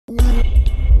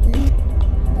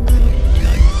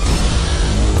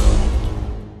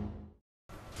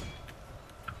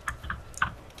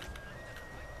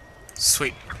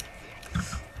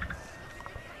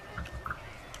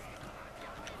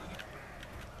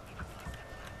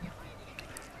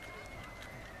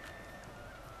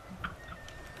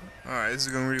Alright, this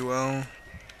is going really well.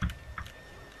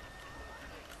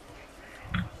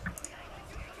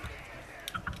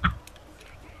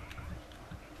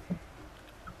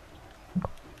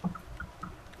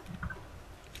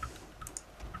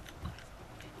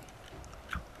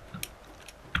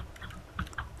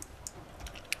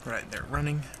 Right, they're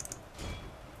running.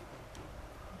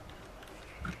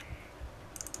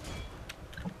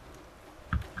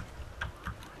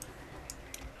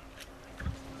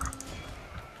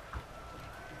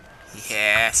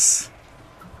 Yes.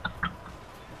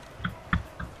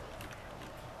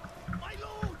 My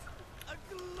lord, a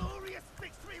glorious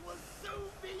victory will soon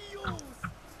be yours.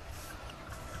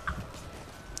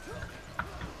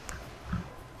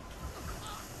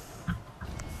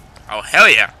 Oh, hell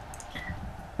yeah.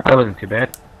 That wasn't too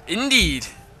bad. Indeed.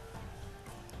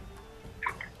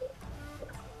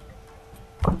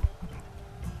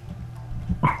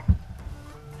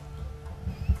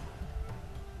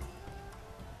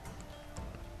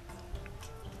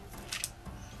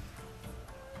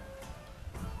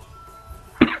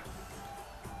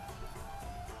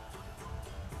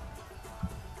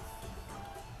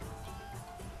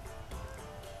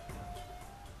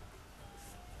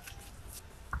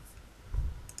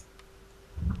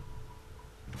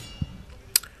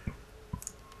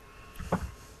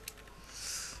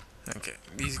 Okay,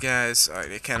 these guys,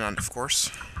 they cannot, of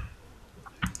course.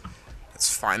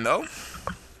 That's fine, though.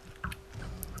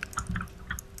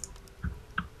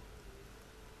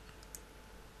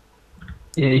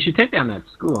 Yeah, you should take down that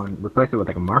school and replace it with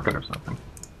like a market or something.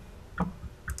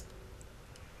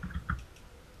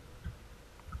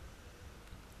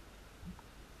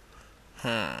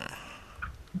 Hmm.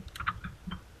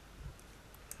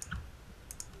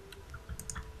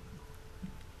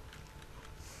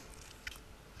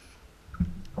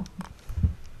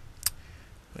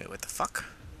 Wait, what the fuck?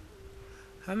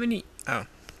 How many? Oh.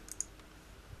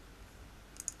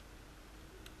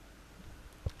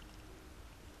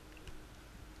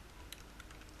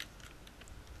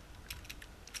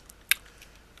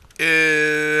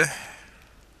 Uh.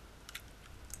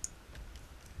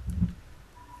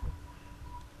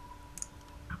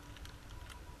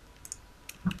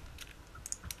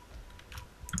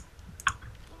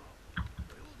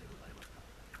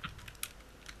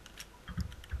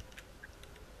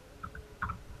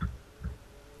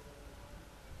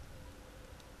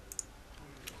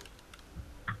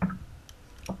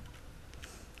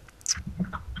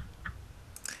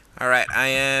 Alright, I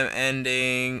am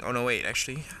ending... Oh, no, wait,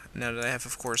 actually. Now that I have,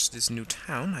 of course, this new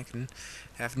town, I can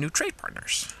have new trade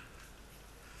partners.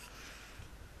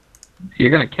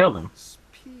 You're gonna kill them.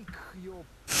 Speak your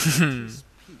pretty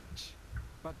speech,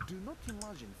 but do not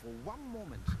imagine for one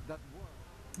moment that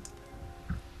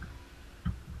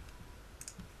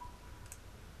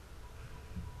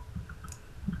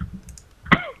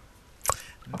word.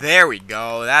 There we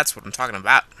go. That's what I'm talking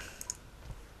about.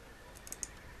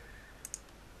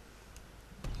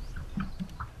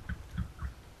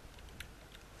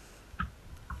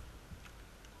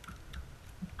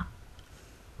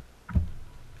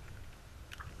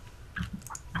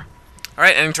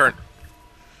 Alright, ending turn.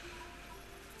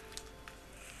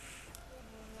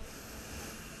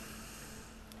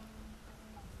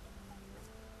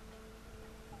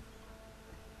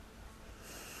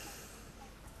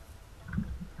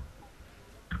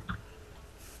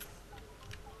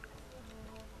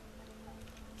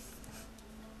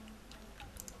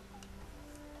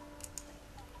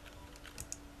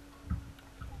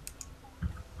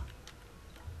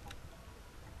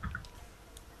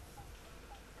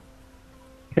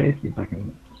 Okay, see if I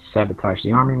can sabotage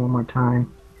the army one more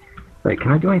time. Wait,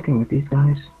 can I do anything with these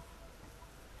guys?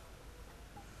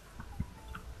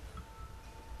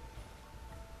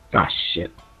 Ah,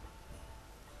 shit.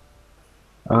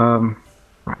 Alright,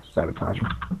 sabotage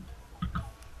them.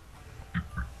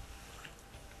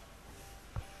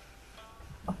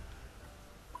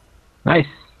 Nice.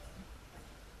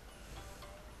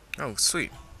 Oh,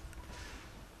 sweet.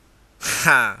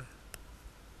 Ha!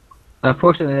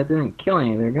 Unfortunately, that didn't kill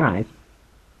any of their guys.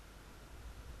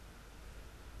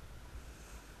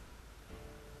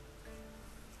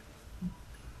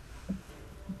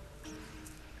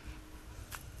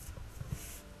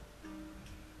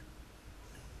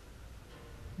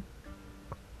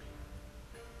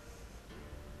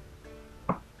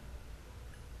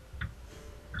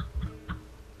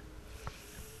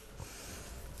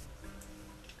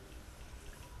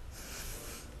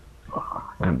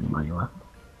 Oh, I have money left.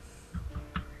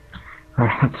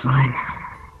 Alright, that's fine.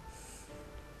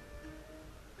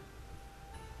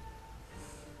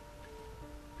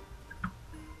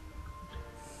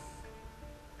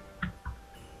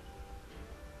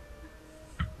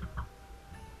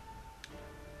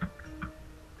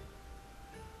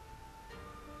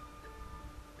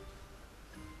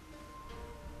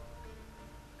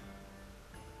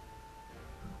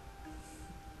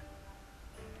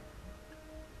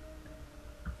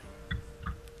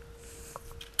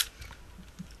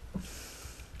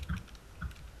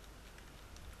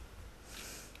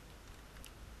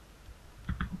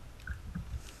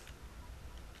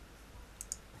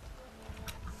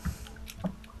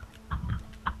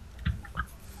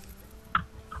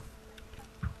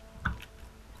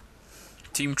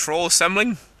 Team Troll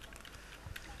assembling.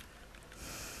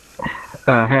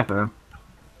 Half of them.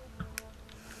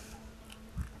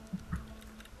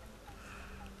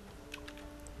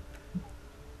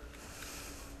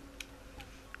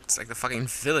 It's like the fucking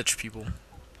village people.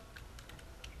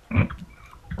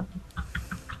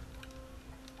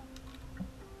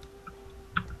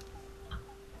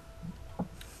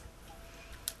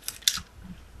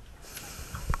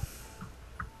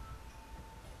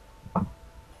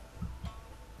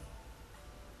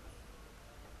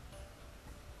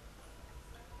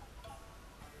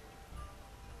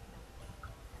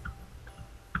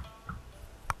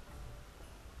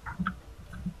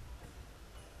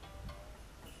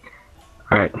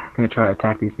 Alright, I'm gonna try to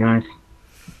attack these guys.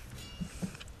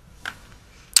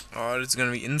 Oh, it's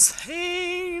gonna be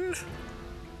insane.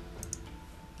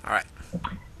 Alright.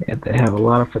 Yeah, they have a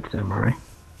lot of foot samurai.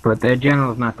 But their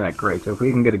general's not that great, so if we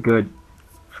can get a good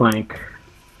flank.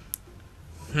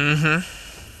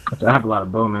 Mm-hmm. So I have a lot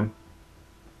of bowmen.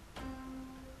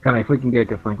 Kinda, if we can get a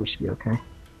good flank, we should be okay.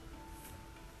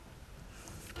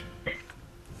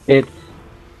 It's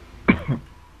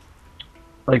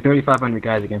like 3,500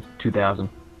 guys against 2,000.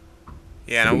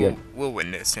 Yeah, no, we'll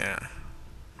win this, yeah.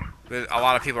 But a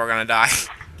lot of people are gonna die.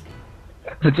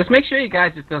 So just make sure you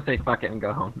guys just don't say fuck it and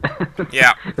go home.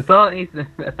 Yeah. That's all it needs to,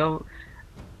 that's all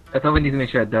we need to make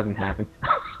sure it doesn't happen.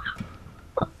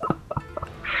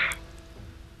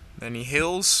 Any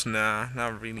hills? Nah,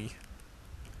 not really.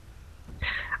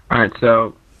 Alright,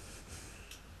 so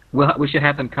we should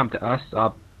have them come to us.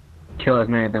 I'll kill as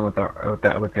many of them with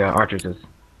the archers as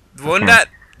Wouldn't Okay. that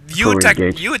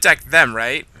you attack them,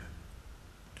 right?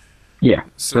 yeah.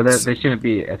 So So that they shouldn't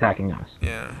be attacking us.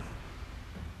 yeah.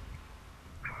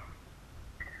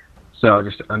 So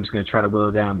I'm just gonna try to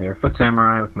whittle down their foot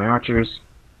samurai with my archers,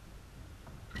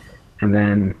 and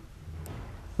then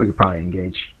we could probably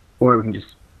engage, or we can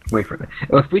just wait for them.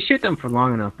 Well, if we shoot them for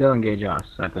long enough, they'll engage us,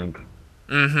 I think.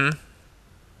 Mm-hmm.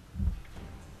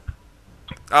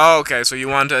 Oh, okay. So you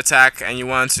want to attack and you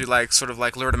want to like sort of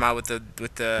like lure them out with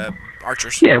the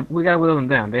archers. Yeah, we gotta whittle them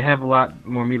down. They have a lot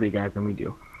more melee guys than we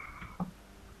do.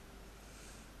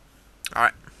 All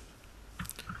right.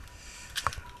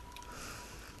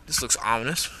 This looks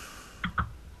ominous.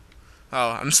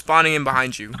 Oh, I'm spawning in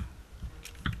behind you.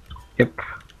 Yep.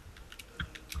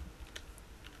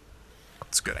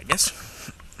 That's good, I guess.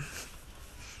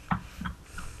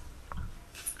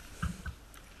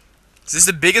 Is this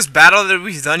the biggest battle that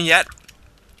we've done yet?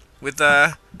 With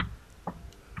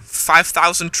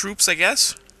 5,000 troops, I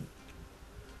guess?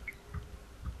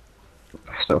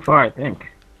 So far, I think.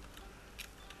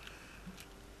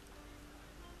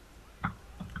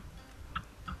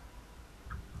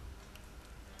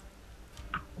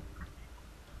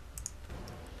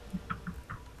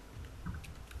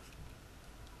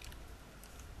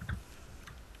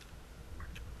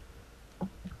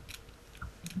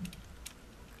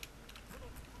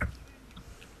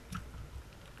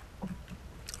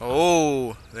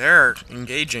 Oh, they're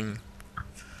engaging.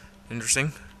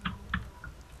 Interesting.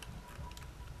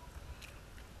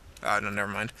 Oh, no,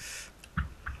 never mind.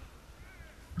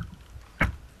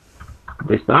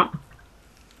 They stop.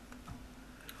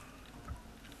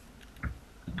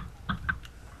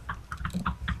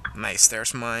 Nice,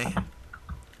 there's my...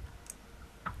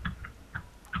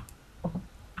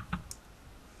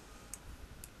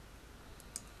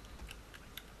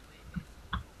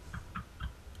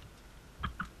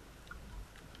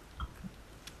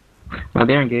 Oh,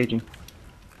 they're engaging.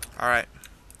 Alright.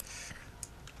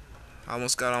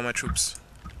 Almost got all my troops.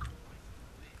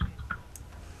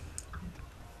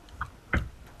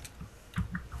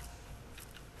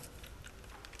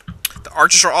 The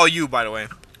archers are all you, by the way.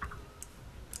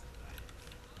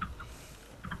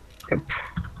 Yep.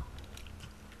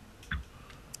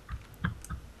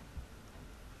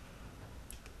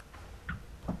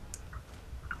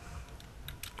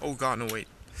 Oh god, no, wait.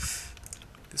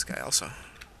 This guy also.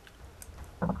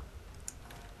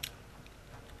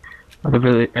 At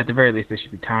the very least, they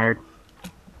should be tired.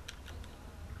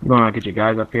 You wanna get your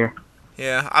guys up here?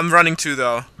 Yeah, I'm running too,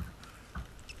 though.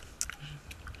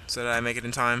 So that I make it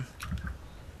in time.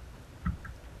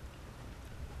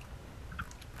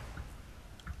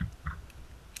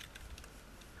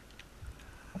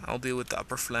 I'll deal with the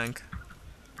upper flank.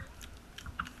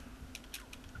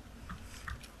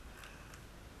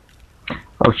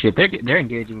 Oh shit, they're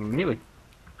engaging immediately.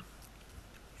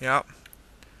 Yep.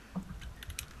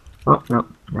 Oh no,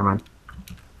 never mind.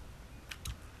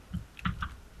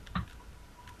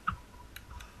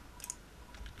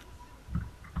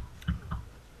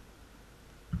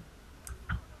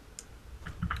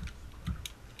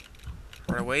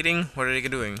 We're waiting. What are they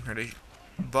doing? Are they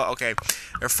but okay.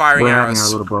 They're firing We're having our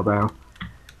arrows. little bow battle.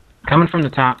 Coming from the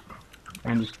top,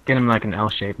 and just get them like an L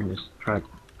shape and just try to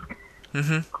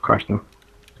Mm-hmm. crush them.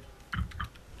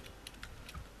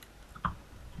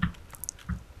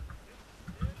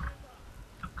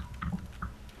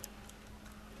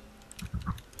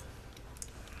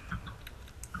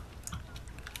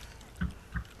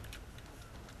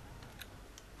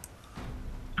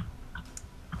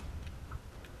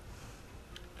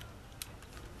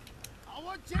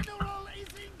 Our general is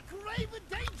in grave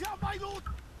danger, my lord.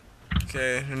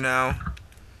 Okay, they're now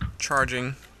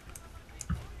charging.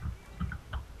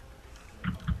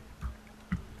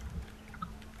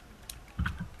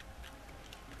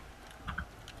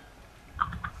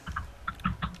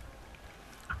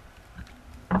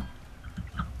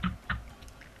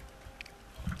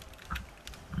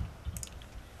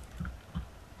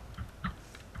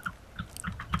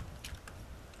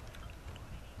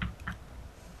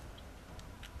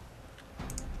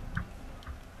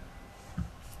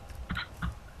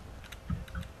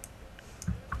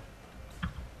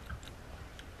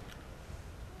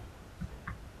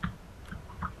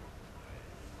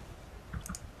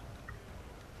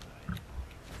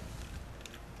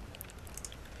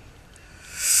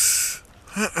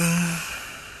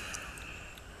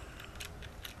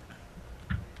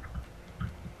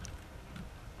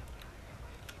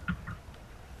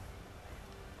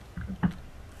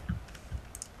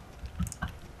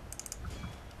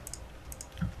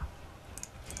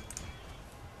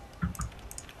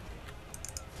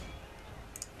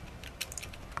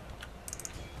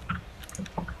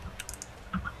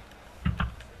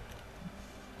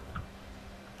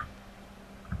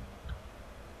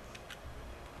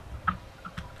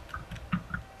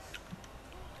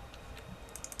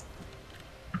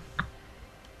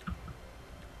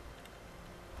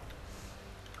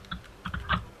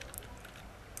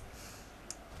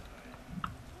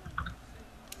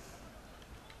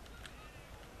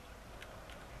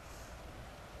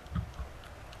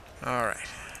 All right.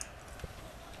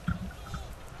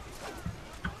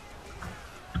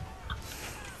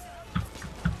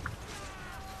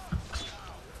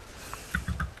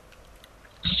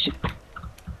 Shit.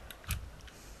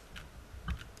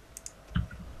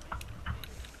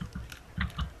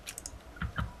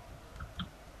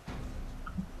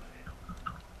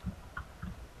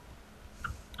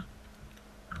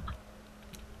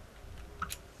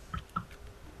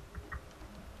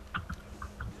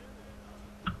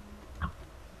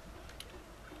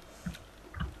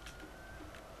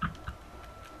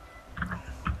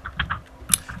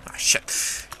 Ah,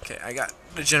 shit. Okay, I got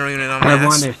the general unit on my One,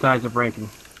 ass. their sides are breaking.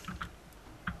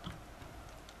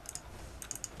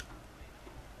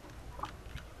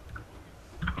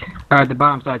 Alright, the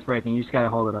bottom side's breaking. You just gotta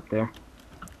hold it up there.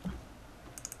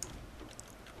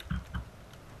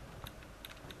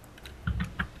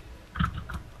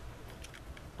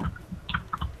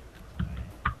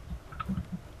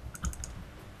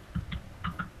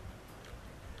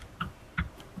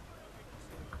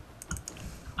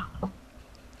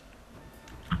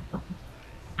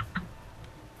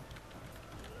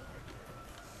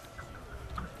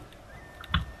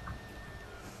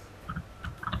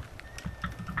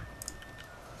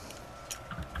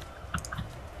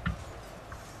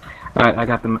 Alright, I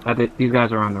got them. These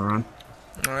guys are on the run.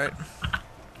 All right.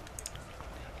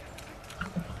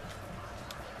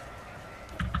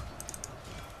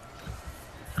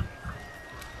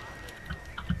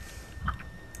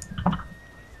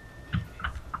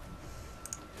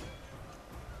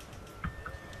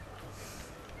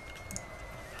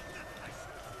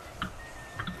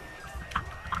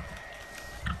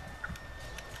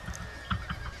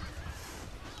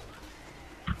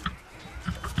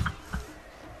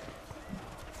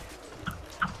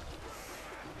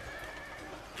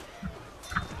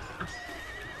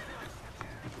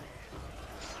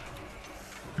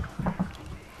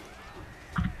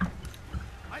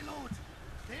 My lord,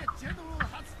 their general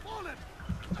has fallen.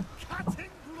 A cutting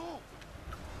blow.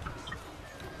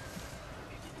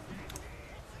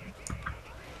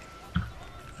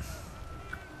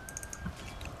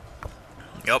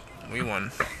 Yup, we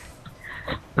won.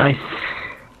 Nice.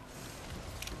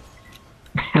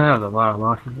 That was a lot of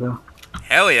losses, though.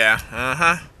 Hell yeah.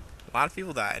 Uh-huh. A lot of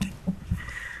people died.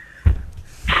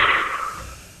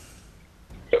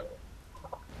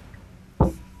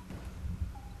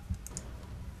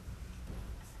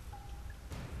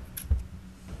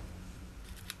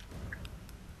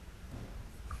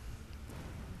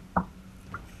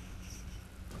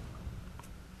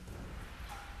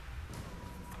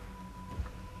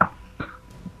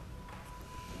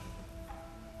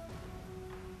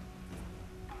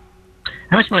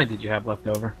 How much money did you have left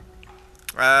over?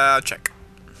 I'll check.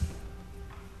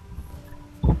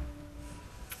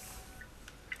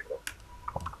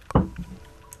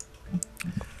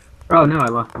 Oh no, I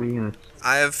lost 3 units.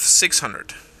 I have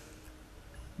 600.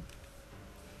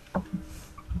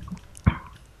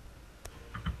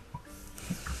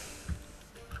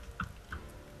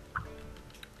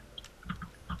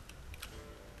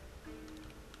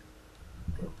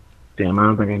 Damn, I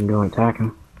don't think I can go and attack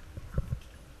him.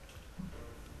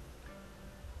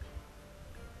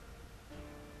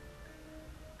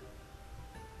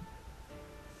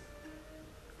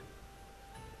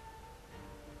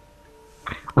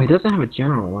 Well, he doesn't have a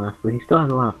general left, but he still has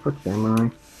a lot of foot samurai.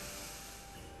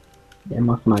 Yeah,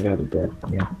 most of my guys are dead.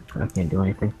 Yeah, I can't do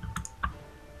anything.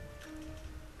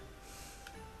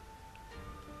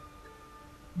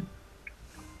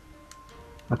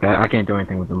 Okay, I can't do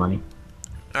anything with the money.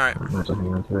 Alright. I'm not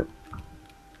jumping into it.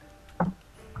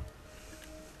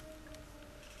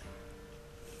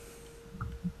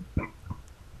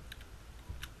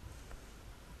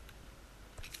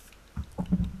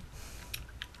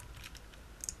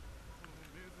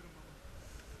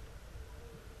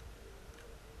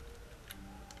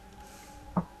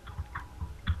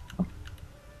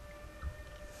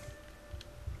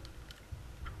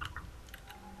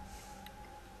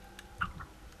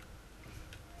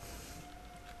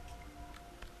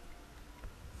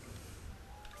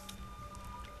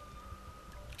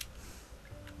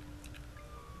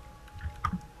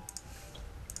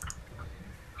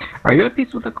 Are you at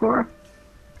peace with the core?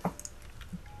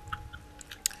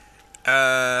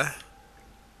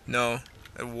 No.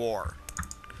 At war.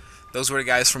 Those were the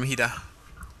guys from Hida.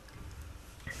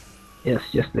 Yes,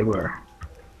 yes they were.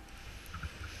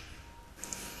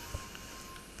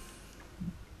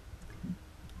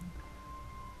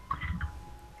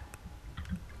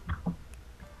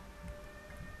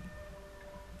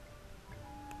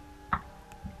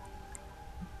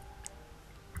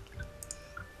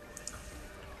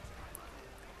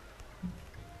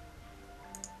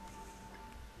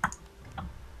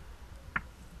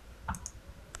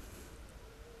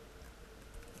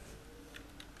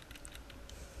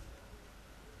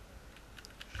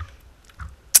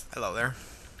 Hello there.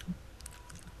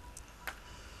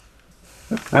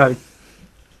 Uh,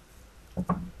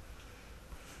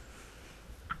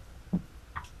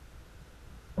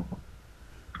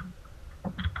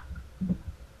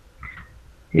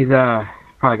 he's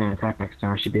probably gonna attack next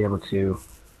turn. I should be able to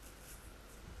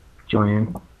join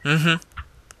in. Mm-hmm.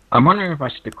 I'm wondering if I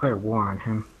should declare war on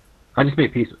him. I just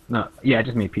made peace. No, yeah, I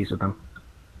just made peace with him.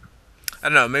 I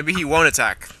don't know, maybe he won't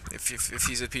attack if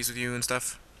he's at peace with you and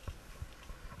stuff.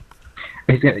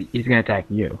 He's gonna attack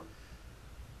you.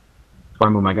 If I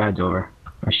move my guys over,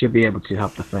 I should be able to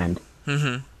help defend.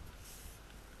 Mm-hmm.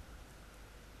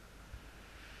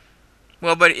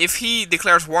 Well, but if he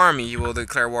declares war on me, he will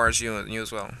declare war on you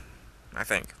as well. I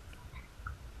think.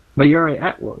 But you're already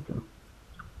at war with him.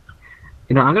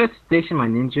 You know, I'm gonna station my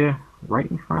ninja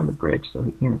right in front of the bridge so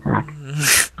he can't attack.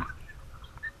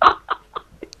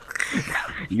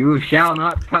 You shall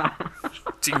not pass.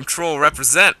 Team Troll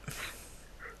represent.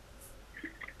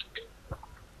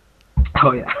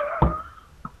 Oh yeah.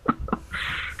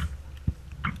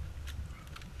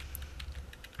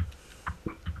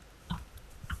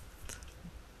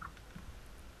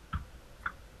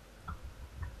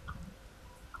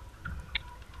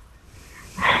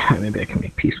 Maybe I can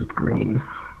make peace with green.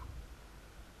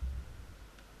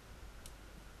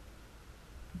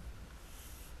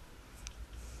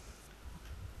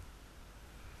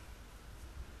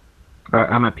 Alright,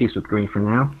 I'm at peace with green for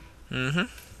now. Mm-hmm.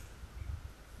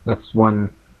 That's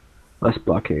one less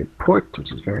blockaded port,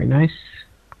 which is very nice.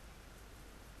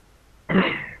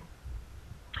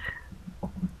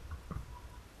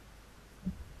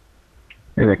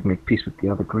 Maybe I can make peace with the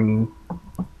other green.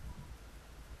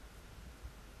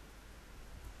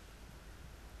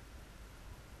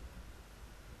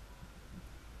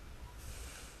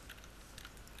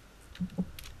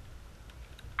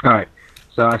 Alright,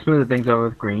 so I smoothed things over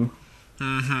with green.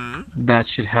 Mm-hmm. That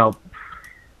should help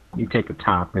you take the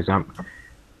top, because I'm...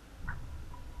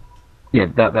 Yeah,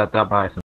 that buys some